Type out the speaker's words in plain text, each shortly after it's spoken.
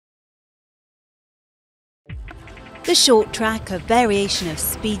The short track, a variation of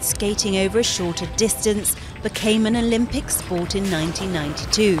speed skating over a shorter distance, became an Olympic sport in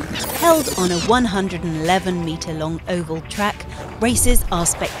 1992. Held on a 111-metre-long oval track, races are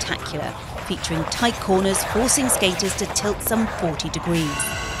spectacular, featuring tight corners forcing skaters to tilt some 40 degrees.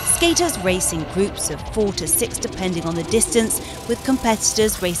 Skaters race in groups of 4 to 6 depending on the distance, with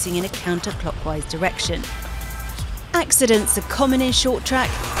competitors racing in a counter-clockwise direction. Accidents are common in short track.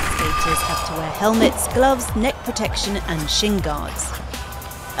 Skaters have to wear helmets, gloves, neck protection and shin guards.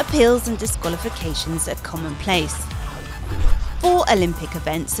 Appeals and disqualifications are commonplace. 4 Olympic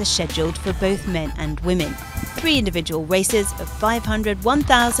events are scheduled for both men and women. 3 individual races of 500,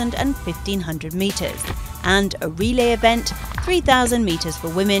 1,000 and 1,500 metres, and a relay event, 3,000 metres for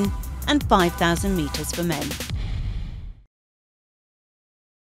women and 5,000 metres for men.